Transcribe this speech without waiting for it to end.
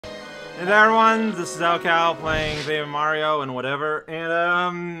Hey there, everyone. This is Cal playing Baby Mario and whatever,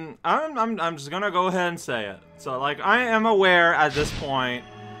 and I'm just gonna go ahead and say it. So, like, I am aware at this point.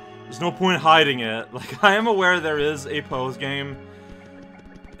 There's no point hiding it. Like, I am aware there is a pose game,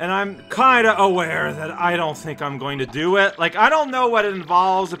 and I'm kind of aware that I don't think I'm going to do it. Like, I don't know what it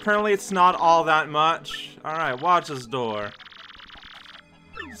involves. Apparently, it's not all that much. All right, watch this door.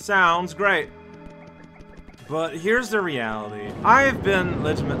 Sounds great. But here's the reality. I've been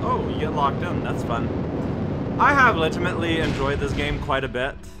legitimate. Oh, you get locked in. That's fun. I have legitimately enjoyed this game quite a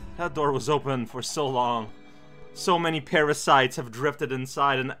bit. That door was open for so long. So many parasites have drifted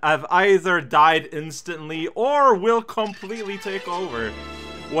inside and have either died instantly or will completely take over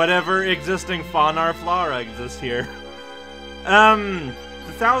whatever existing fauna or flora exists here. The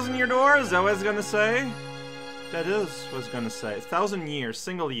 1,000-year door? Is that what I was gonna say? That is what I was gonna say. 1,000 years,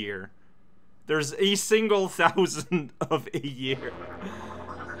 single year. There's a single 1,000 of a year.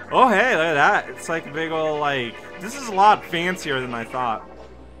 Oh, hey, look at that. It's like a big old, like... This is a lot fancier than I thought.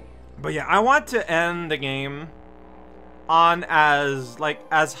 But yeah, I want to end the game on as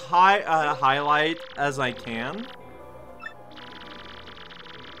high a highlight as I can.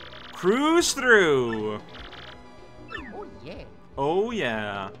 Cruise through. Oh, yeah. Oh,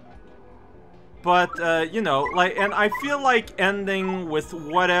 yeah. But, you know, like, and I feel like ending with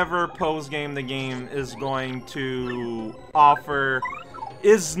whatever pose game the game is going to offer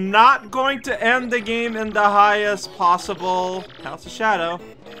is not going to end the game in the highest possible House of Shadow.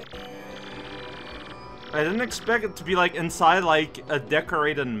 I didn't expect it to be, like, inside, like, a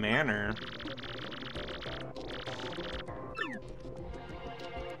decorated manor.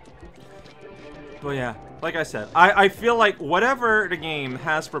 But yeah, like I said, I feel like whatever the game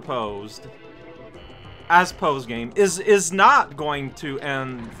has proposed as pose game is not going to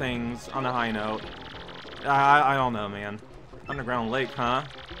end things on a high note. I don't know, man. Underground lake, huh?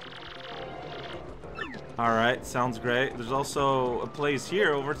 Alright, sounds great. There's also a place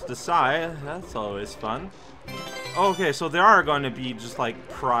here over to the side. That's always fun. Okay, so there are going to be just like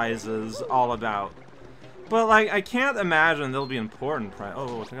prizes all about. But like, I can't imagine there'll be important prize.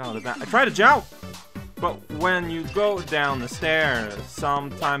 Oh, check out the back. I tried to jump! But when you go down the stairs,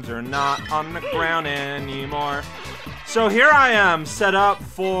 sometimes they're not on the ground anymore. So here I am, set up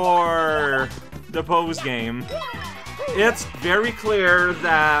for the pose game. It's very clear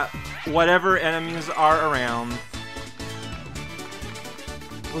that whatever enemies are around...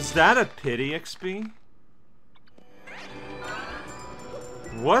 Was that a pity XP?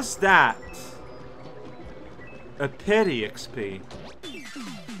 Was that a pity XP?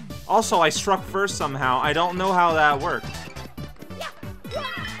 Also, I struck first somehow. I don't know how that worked.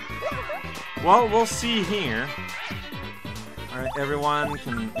 Well, we'll see here. Alright, everyone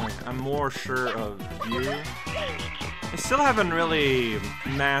can... I'm more sure of you. I still haven't really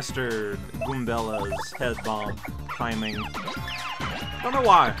mastered Goombella's head bomb timing. Don't know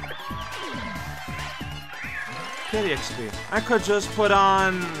why. Pity XP. I could just put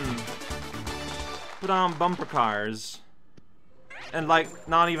on bumper cars. And, like,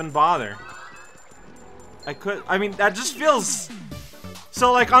 not even bother. I mean, that just feels...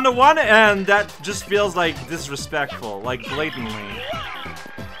 So, like, on the one end, that just feels, like, disrespectful. Like, blatantly.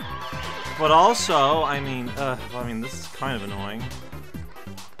 But also, I mean, this is kind of annoying.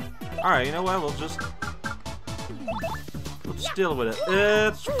 Alright, you know what? We'll just deal with it.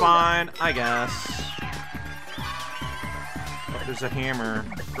 It's fine, I guess. Oh, there's a hammer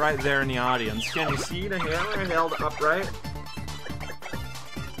right there in the audience. Can you see the hammer held upright?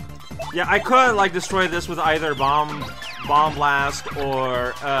 Yeah, I could, like, destroy this with either bomb blast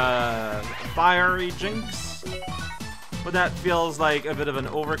or, fiery jinx. But that feels like a bit of an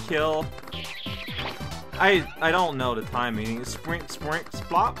overkill. I don't know the timing. Sprint,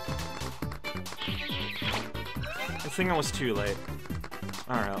 splop? I think I was too late.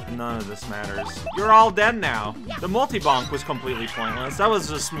 Alright, none of this matters. You're all dead now. The multi-bonk was completely pointless. That was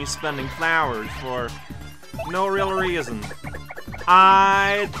just me spending flowers for no real reason.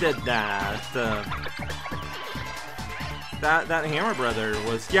 I did that. That hammer brother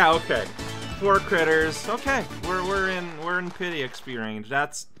was... Yeah, okay. 4 critters. Okay, we're in pity XP range.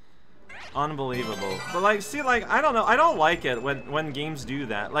 That's unbelievable. But like, see, like, I don't know. I don't like it when games do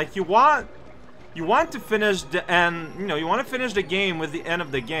that. Like, you want to finish the end. You know, you want to finish the game with the end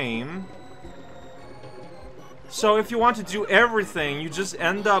of the game. So if you want to do everything, you just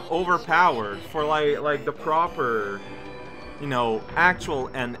end up overpowered for like the proper, you know, actual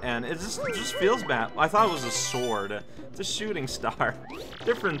end. It just feels bad. I thought it was a sword. It's a shooting star.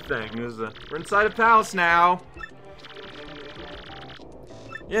 Different thing. We're inside a palace now.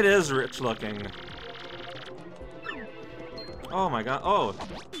 It is rich looking. Oh my god. Oh,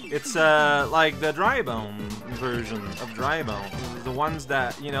 it's like the dry bone version of dry bone. The ones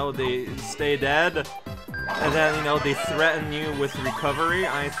that, you know, they stay dead and then, you know, they threaten you with recovery.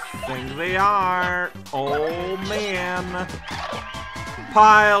 I think they are. Oh man.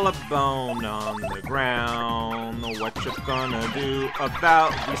 Pile of bone on the ground. What you gonna do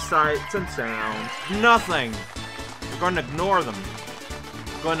about these sights and sounds? Nothing. You're gonna ignore them.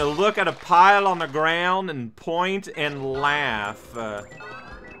 You're gonna look at a pile on the ground and point and laugh. Can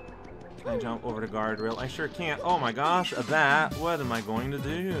I jump over the guardrail? I sure can't. Oh my gosh, that. What am I going to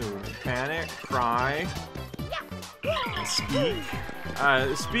do? Panic? Cry? Speak?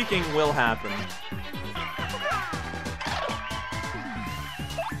 Speaking will happen.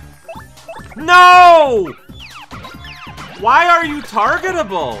 No! Why are you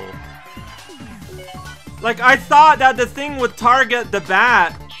targetable? Like, I thought that the thing would target the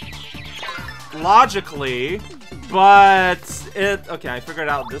bat logically, but it... Okay, I figured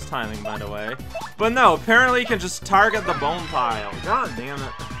out this timing, by the way. But no, apparently you can just target the bone pile. God damn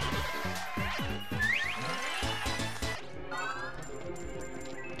it.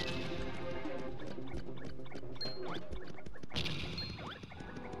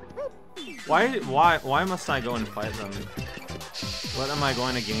 Why must I go and fight them? What am I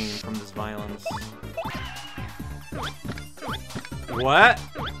going to gain from this violence? What?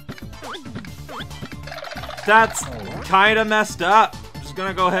 That's kinda messed up. I'm just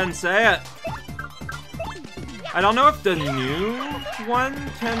gonna go ahead and say it. I don't know if the new one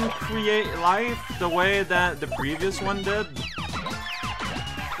can create life the way that the previous one did.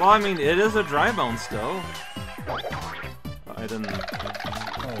 Well, I mean, it is a dry bone still. I didn't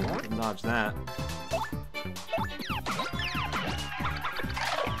dodge that.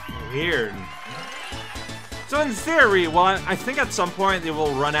 Weird. So in theory, well, I think at some point they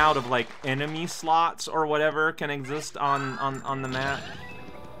will run out of like enemy slots or whatever can exist on the map.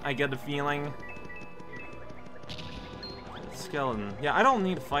 I get the feeling. Skeleton. Yeah, I don't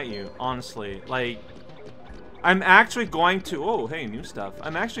need to fight you, honestly. Like, I'm actually going to... Oh, hey, new stuff.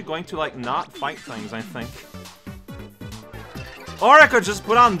 I'm actually going to, like, not fight things, I think. Or I could just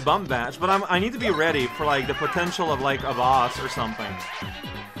put on Bump Bash, but I need to be ready for, like, the potential of, like, a boss or something.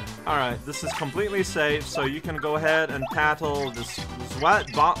 Alright, this is completely safe, so you can go ahead and tattle this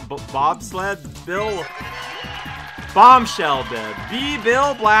what? Bobsled? Bill? Bombshell bed.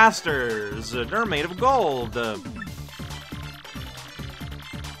 B-Bill blasters. They're made of gold.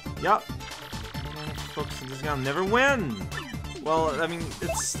 Yup. Folks, this is gonna never win. Well, I mean,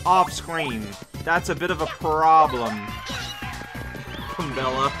 it's off screen. That's a bit of a problem.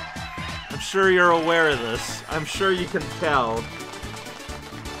 Bella. I'm sure you're aware of this. I'm sure you can tell.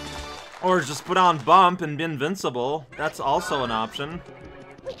 Or just put on Bump and be invincible. That's also an option.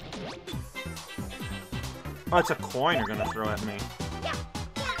 Oh, it's a coin you're gonna throw at me.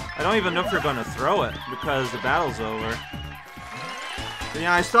 I don't even know if you're gonna throw it, because the battle's over. But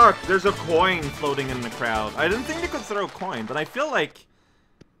yeah, I saw there's a coin floating in the crowd. I didn't think they could throw a coin, but I feel like...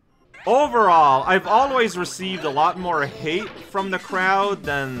 Overall, I've always received a lot more hate from the crowd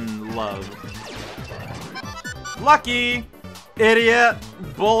than love. Lucky! Idiot!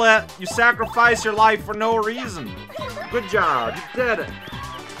 Bullet! You sacrifice your life for no reason. Good job, you did it.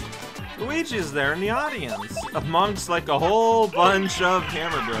 Luigi's there in the audience, amongst like a whole bunch of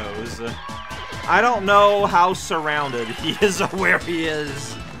Hammer Bros. I don't know how surrounded he is or where he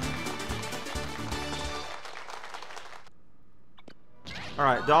is.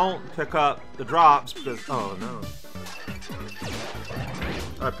 Alright, don't pick up the drops because... Oh, no.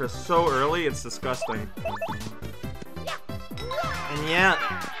 Alright, because so early, it's disgusting. And yet,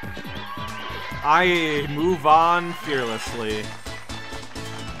 I move on fearlessly.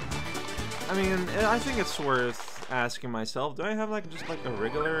 I mean, I think it's worth asking myself, do I have like just like a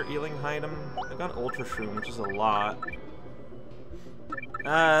regular healing item? I got Ultra Shroom, which is a lot.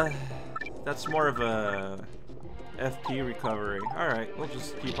 That's more of a FP recovery. Alright, we'll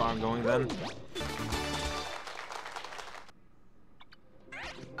just keep on going then.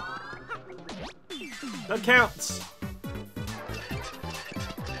 That counts!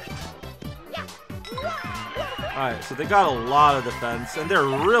 Alright, so they got a lot of defense, and they're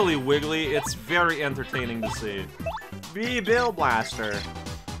really wiggly. It's very entertaining to see. B-Bill Blaster.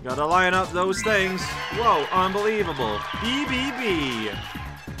 Gotta line up those things. Whoa, unbelievable. BBB.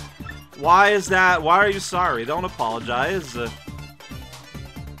 Why is that? Why are you sorry? Don't apologize.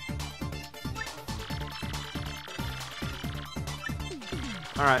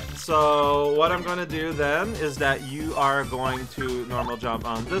 Alright, so what I'm gonna do then is that you are going to normal jump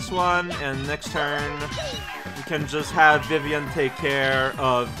on this one, and next turn you can just have Vivian take care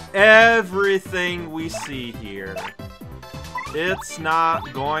of everything we see here. It's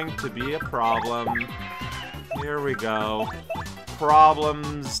not going to be a problem. Here we go.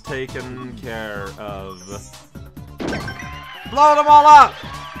 Problems taken care of. Blow them all up!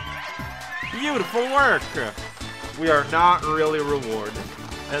 Beautiful work! We are not really rewarded.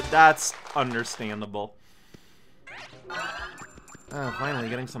 That's understandable. Finally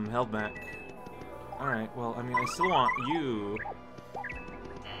getting some health back. Alright, well, I mean, I still want you.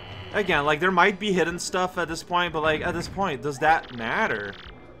 Again, like, there might be hidden stuff at this point, but, like, at this point, does that matter?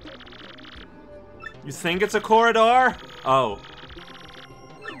 You think it's a corridor? Oh.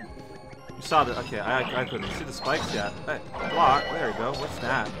 You saw the... Okay, I couldn't see the spikes yet. Hey, block. There we go. What's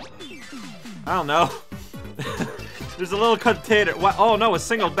that? I don't know. There's a little container. What? Oh, no, a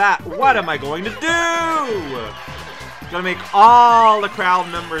single bat. What am I going to do? Gonna make all the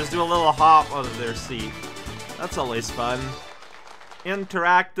crowd members do a little hop out of their seat. That's always fun.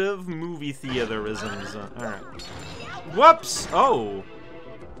 Interactive movie theaterisms. Alright. Whoops! Oh!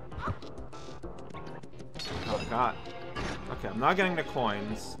 Oh, God. Okay, I'm not getting the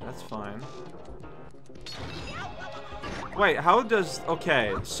coins. That's fine. Wait, how does...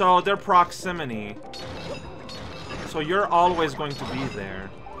 Okay, so their proximity. So you're always going to be there.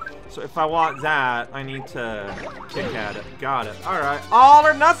 So if I want that, I need to kick at it. Got it. Alright. All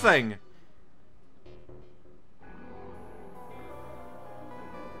or nothing!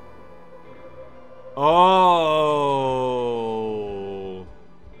 Oh.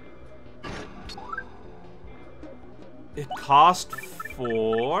 It cost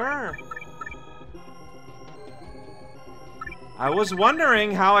 4? I was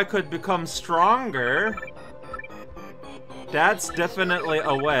wondering how I could become stronger. That's definitely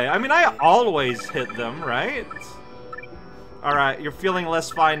a way. I mean, I always hit them, right? Alright, you're feeling less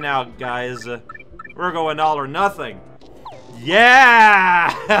fine now, guys. We're going all or nothing.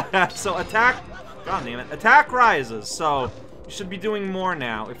 Yeah! So attack... God damn it. Attack rises, so you should be doing more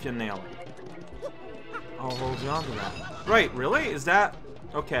now if you nail it. I'll hold you on to that. Right, really? Is that...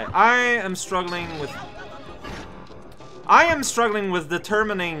 Okay, I am struggling with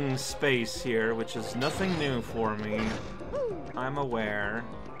determining space here, which is nothing new for me. I'm aware.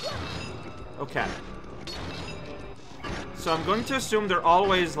 Okay. So I'm going to assume they're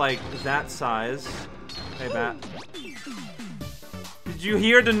always, like, that size. Hey, bat. Did you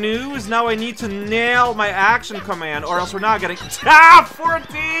hear the news? Now I need to nail my action command, or else we're not getting... Ah!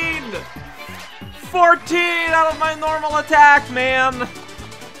 14! 14 out of my normal attack, man!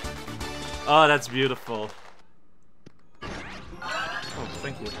 Oh, that's beautiful. Oh,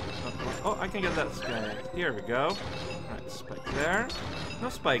 thank you. Oh, I can get that guy. Here we go. Alright, spike there. No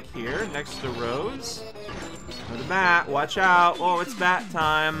spike here, next to Rose. Another bat, watch out. Oh, it's bat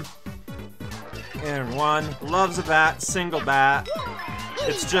time. Everyone loves a bat, single bat.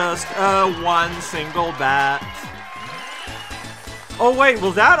 It's just one single bat. Oh wait,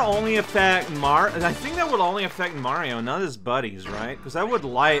 will that only affect I think that would only affect Mario, not his buddies, right? Because I would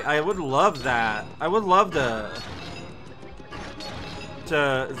love that. I would love the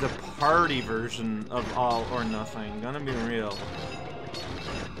party version of All or Nothing. Gonna be real.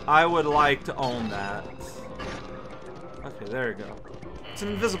 I would like to own that. Okay, there you go. It's an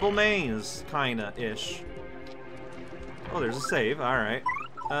invisible maze, kinda-ish. Oh, there's a save, alright.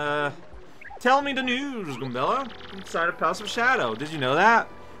 Tell me the news, Goombella. Inside of House of Shadow. Did you know that?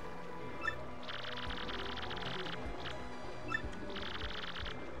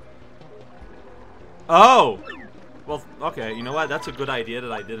 Oh! Well, okay, you know what? That's a good idea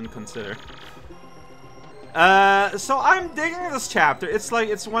that I didn't consider. So I'm digging this chapter. It's like,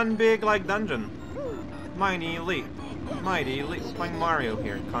 it's one big, like, dungeon. Mighty Leap. Mighty Leap. Playing Mario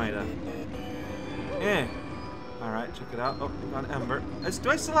here, kinda. Eh. Alright, check it out. Oh, got an Ember. Do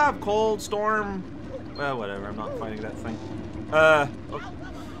I still have Cold Storm? Well, whatever. I'm not fighting that thing. Oh,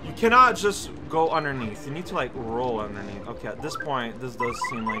 you cannot just go underneath. You need to, like, roll underneath. Okay, at this point, this does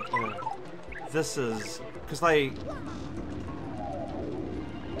seem like... this is... Because, like...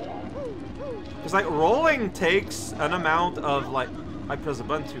 Because, like, rolling takes an amount of, like... I pressed the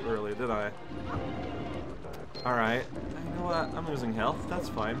button too early, did I? Alright. You know what? I'm losing health. That's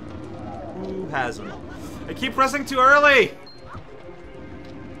fine. Who hasn't? I keep pressing too early!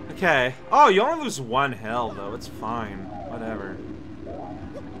 Okay. Oh, you only lose 1 health, though. It's fine. Whatever.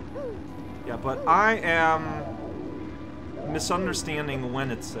 Yeah, but I am... misunderstanding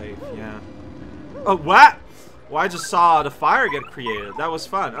when it's safe, yeah. Oh, what? Well, I just saw the fire get created. That was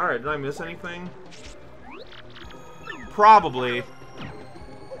fun. Alright, did I miss anything? Probably.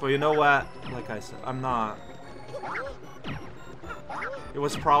 But you know what? Like I said, I'm not... It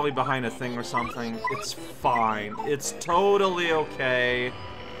was probably behind a thing or something. It's fine. It's totally okay.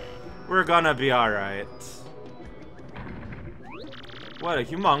 We're gonna be alright. What a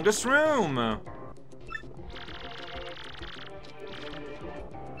humongous room!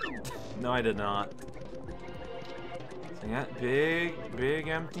 No, I did not. So yeah, big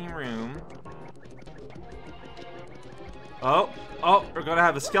empty room. Oh, we're gonna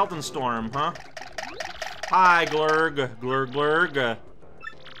have a skeleton storm, huh? Hi, Glurg, Glurg.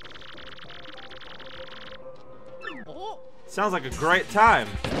 Sounds like a great time.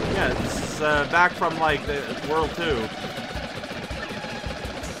 Yeah, this is back from like the World 2.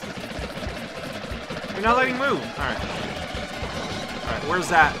 You're not letting move. Alright, where's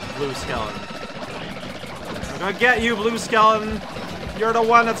that blue skeleton? I'm gonna get you, blue skeleton. You're the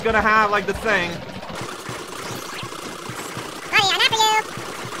one that's gonna have like the thing. Honey, I'm after you!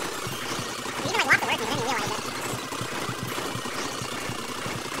 You can like walk the work and you didn't realize it.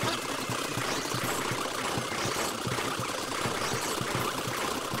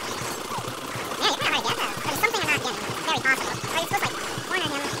 Yeah, you kind of already get that. There's something I'm not getting. It's very possible. Or you're supposed to like corner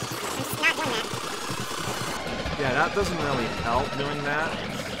him and just not doing that. Yeah, that doesn't really help doing that.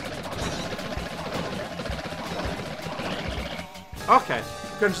 Okay,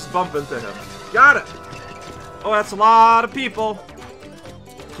 can just bump into him. Got it! Oh, that's a lot of people.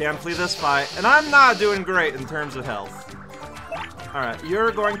 Can't flee this fight. And I'm not doing great in terms of health. Alright,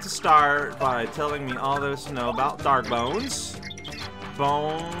 you're going to start by telling me all there is to know about dark bones.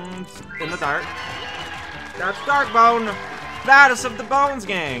 Bones in the dark. That's Darkbone! Baddest of the Bones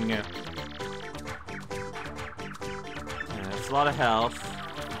gang! Yeah, that's a lot of health.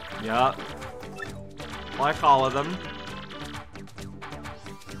 Yup. Like all of them.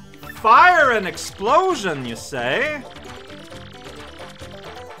 Fire and explosion, you say?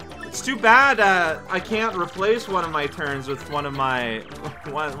 It's too bad I can't replace one of my turns with one of my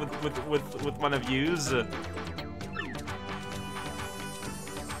with one of yous.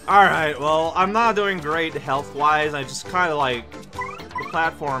 Alright, well, I'm not doing great health-wise. I just kind of like the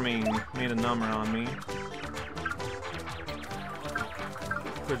platforming made a number on me.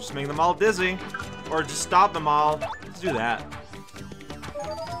 Could just make them all dizzy, or just stop them all. Let's do that.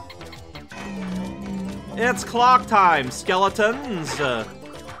 It's clock time, skeletons!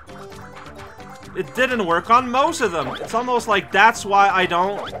 It didn't work on most of them. It's almost like that's why I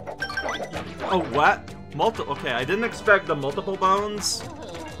don't... Oh, what? Okay, I didn't expect the multiple bones.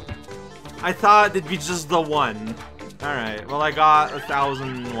 I thought it'd be just the one. Alright, well I got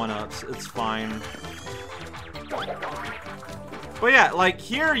 1,000 1-ups. It's fine. But yeah, like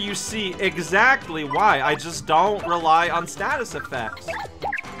here you see exactly why I just don't rely on status effects.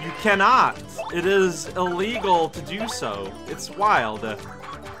 You cannot. It is illegal to do so. It's wild.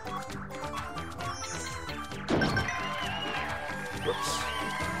 Whoops.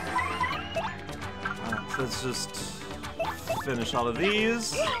 So let's just finish all of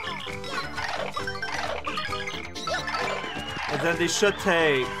these. And then they should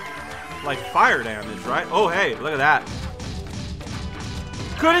take, like, fire damage, right? Oh, hey, look at that.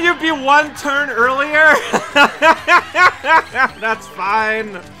 Couldn't you be one turn earlier? That's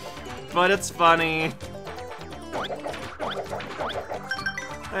fine. But it's funny.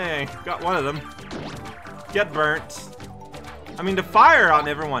 Hey, got one of them. Get burnt. I mean, the fire on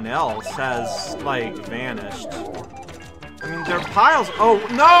everyone else has, like, vanished. I mean, there are piles. Oh,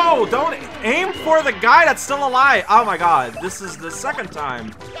 no! Don't aim for the guy that's still alive. Oh my god, this is the second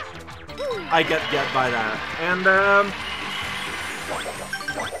time I get by that. And,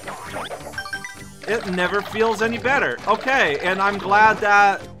 it never feels any better. Okay, and I'm glad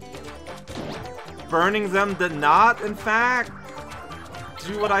that burning them did not, in fact,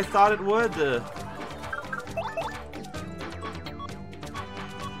 do what I thought it would.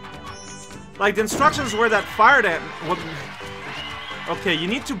 Like, the instructions were that fire damage... Okay, you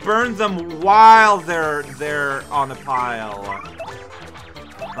need to burn them while they're on a pile.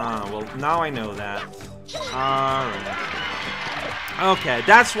 Well, now I know that. Alright. Okay,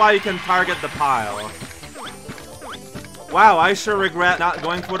 that's why you can target the pile. Wow, I sure regret not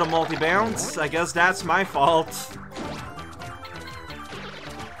going for the multi-bounce. I guess that's my fault.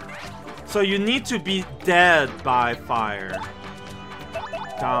 So you need to be dead by fire.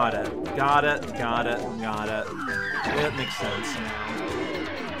 Got it. Got it. Got it. Got it. It makes sense now.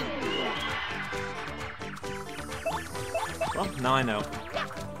 Well, now I know.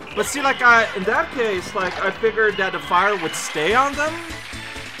 But see, like, in that case, like, I figured that the fire would stay on them,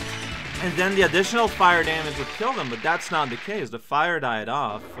 and then the additional fire damage would kill them, but that's not the case. The fire died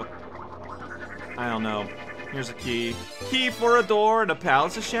off. I don't know. Here's a key. Key for a door in the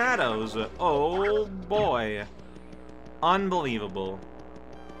Palace of Shadows. Oh, boy. Unbelievable.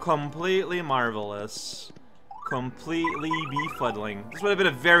 Completely marvelous. Completely befuddling. This would have been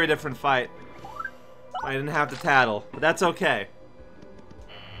a very different fight. I didn't have to tattle, but that's okay.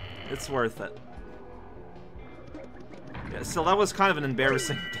 It's worth it. Yeah, so that was kind of an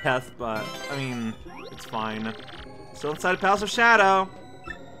embarrassing death, but, I mean, it's fine. Still inside a Palace of Shadow.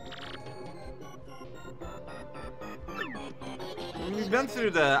 We've been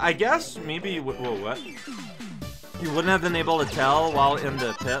through the... I guess maybe... Whoa, what? You wouldn't have been able to tell while in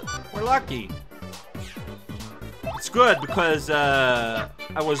the pit. We're lucky. It's good because I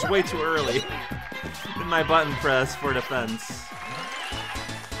was way too early in my button press for defense.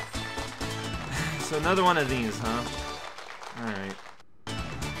 So another one of these, huh? Alright.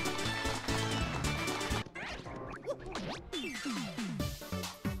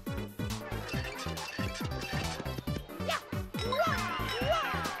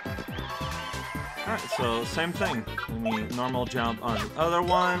 Alright, so same thing. Normal jump on the other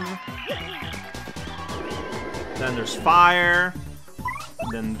one. Then there's fire.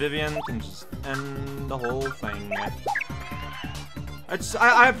 And then Vivian can just end the whole thing.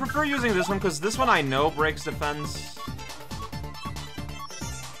 I prefer using this one because this one I know breaks defense.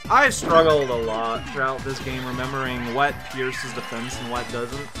 I've struggled a lot throughout this game remembering what pierces defense and what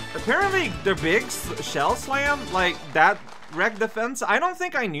doesn't. Apparently, the big shell slam, like that wreck defense, I don't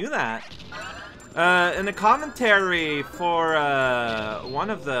think I knew that. In the commentary for one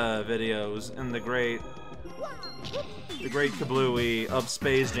of the videos in the Great Kablooey of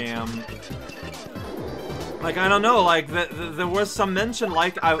Space Jam, like, I don't know, like, there was some mention,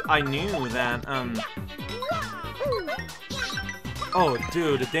 like, I knew that, oh,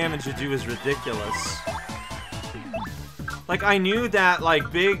 dude, the damage you do is ridiculous. Like, I knew that,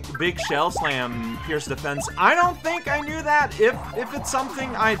 like, big shell slam pierce defense. I don't think I knew that. If it's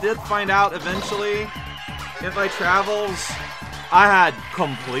something I did find out eventually, if I travels, I had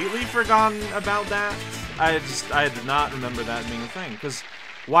completely forgotten about that. I did not remember that being a thing. Because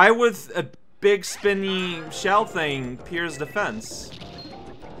why would a big spinny shell thing pierce defense?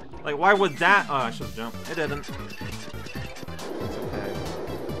 Like, why would that? Oh, I should have jumped. It didn't. It's okay.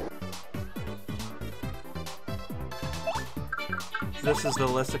 This is the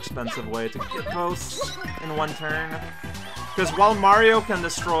less expensive way to get both in one turn. Because while Mario can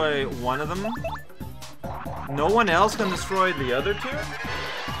destroy one of them, no one else can destroy the other two.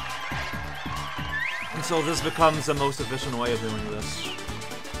 And so this becomes the most efficient way of doing this.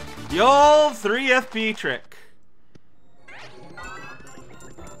 The old 3 FP trick.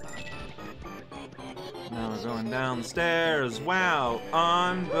 Now we're going down the stairs. Wow,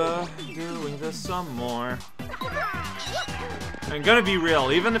 I'm doing this some more. I'm gonna be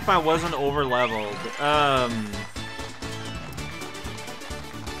real, even if I wasn't over-leveled,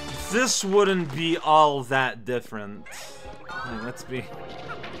 this wouldn't be all that different. Like, let's be...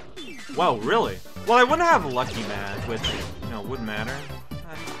 Wow, really? Well, I wouldn't have a lucky match, which, you know, wouldn't matter.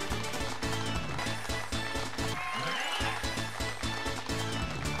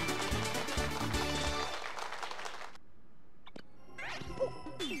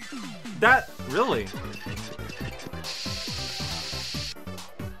 That, really?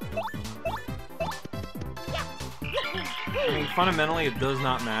 I mean, fundamentally, it does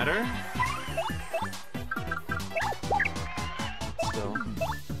not matter. Still.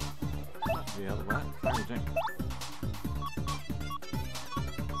 Yeah, what? What do you think?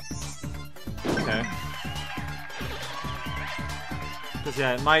 Okay. Because,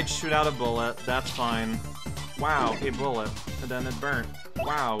 yeah, it might shoot out a bullet. That's fine. Wow, a bullet. And then it burnt.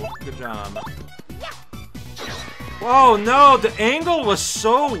 Wow, good job. Whoa, no, the angle was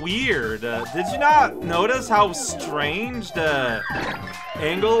so weird. Did you not notice how strange the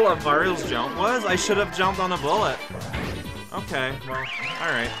angle of Mario's jump was? I should have jumped on a bullet. Okay, well,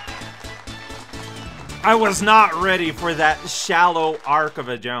 alright. I was not ready for that shallow arc of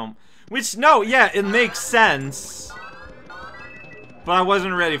a jump. Which, no, yeah, it makes sense. But I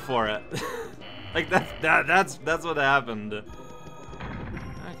wasn't ready for it. Like, that's what happened.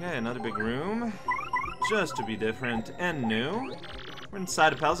 Okay, another big room. Just to be different and new. We're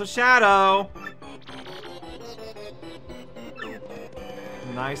inside a Palace of Shadow.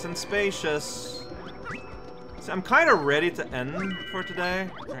 Nice and spacious. So I'm kind of ready to end for today.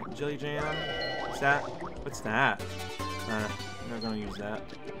 Alright, Jelly Jam. What's that? What's that? I'm not gonna use that.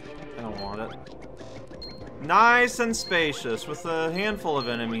 I don't want it. Nice and spacious with a handful of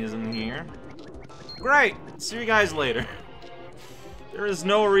enemies in here. Great! See you guys later. There is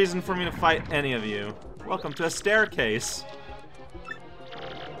no reason for me to fight any of you. Welcome to a staircase.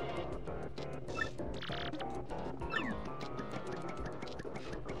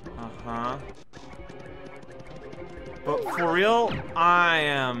 Uh-huh. But for real, I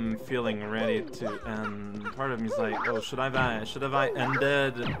am feeling ready to end. Part of me is like, oh, should have I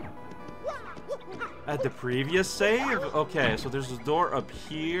ended At the previous save? Okay, so there's a door up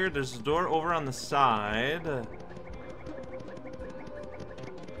here. There's a door over on the side.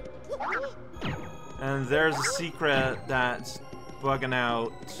 And there's a secret that's bugging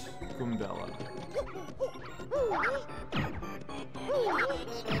out Goombella.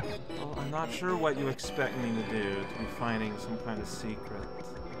 Well, I'm not sure what you expect me to do, to be finding some kind of secret.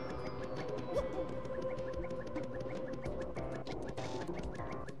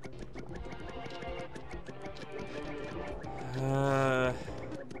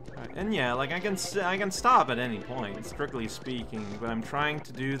 And yeah, like I can stop at any point, strictly speaking, but I'm trying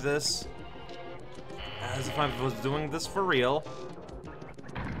to do this as if I was doing this for real.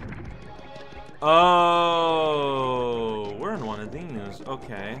 Oh, we're in one of these.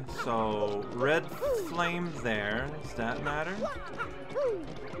 Okay, so red flame there. Does that matter?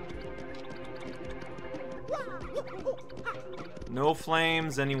 No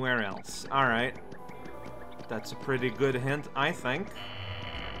flames anywhere else. All right. That's a pretty good hint, I think.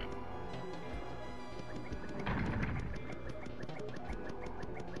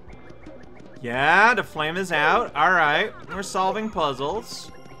 Yeah, the flame is out. Alright, we're solving puzzles.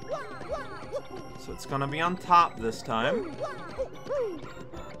 So it's gonna be on top this time.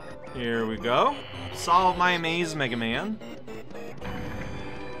 Here we go. Solve my maze, Mega Man.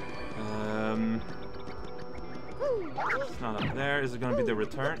 It's not up there. Is it gonna be the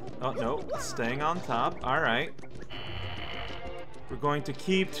return? Oh, no. It's staying on top. Alright. We're going to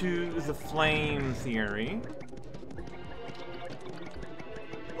keep to the flame theory.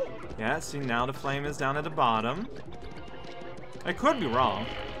 Yeah, see, now the flame is down at the bottom. I could be wrong.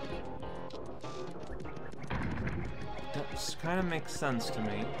 That kind of makes sense to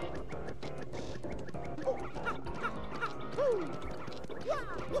me.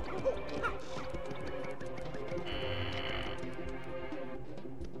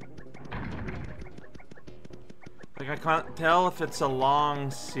 Like, I can't tell if it's a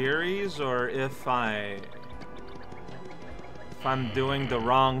long series or if I'm doing the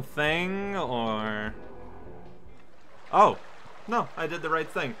wrong thing, or... Oh, no, I did the right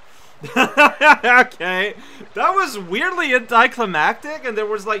thing. Okay, that was weirdly anticlimactic, and there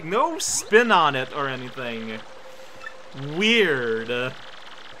was, like, no spin on it or anything. Weird.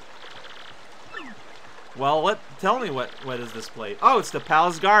 Well, tell me what is this place? Oh, it's the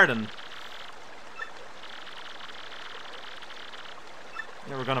Palace Garden.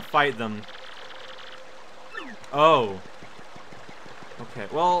 Yeah, we're gonna fight them. Oh. Okay,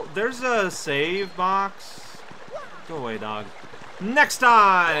 well, there's a save box. Go away, dog. Next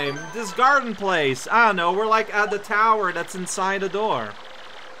time! This garden place. I don't know, we're like at the tower that's inside a door.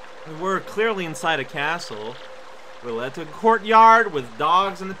 We're clearly inside a castle. We're led to a courtyard with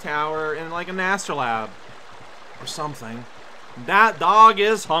dogs in the tower and like an astrolabe. Or something. That dog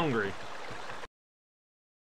is hungry.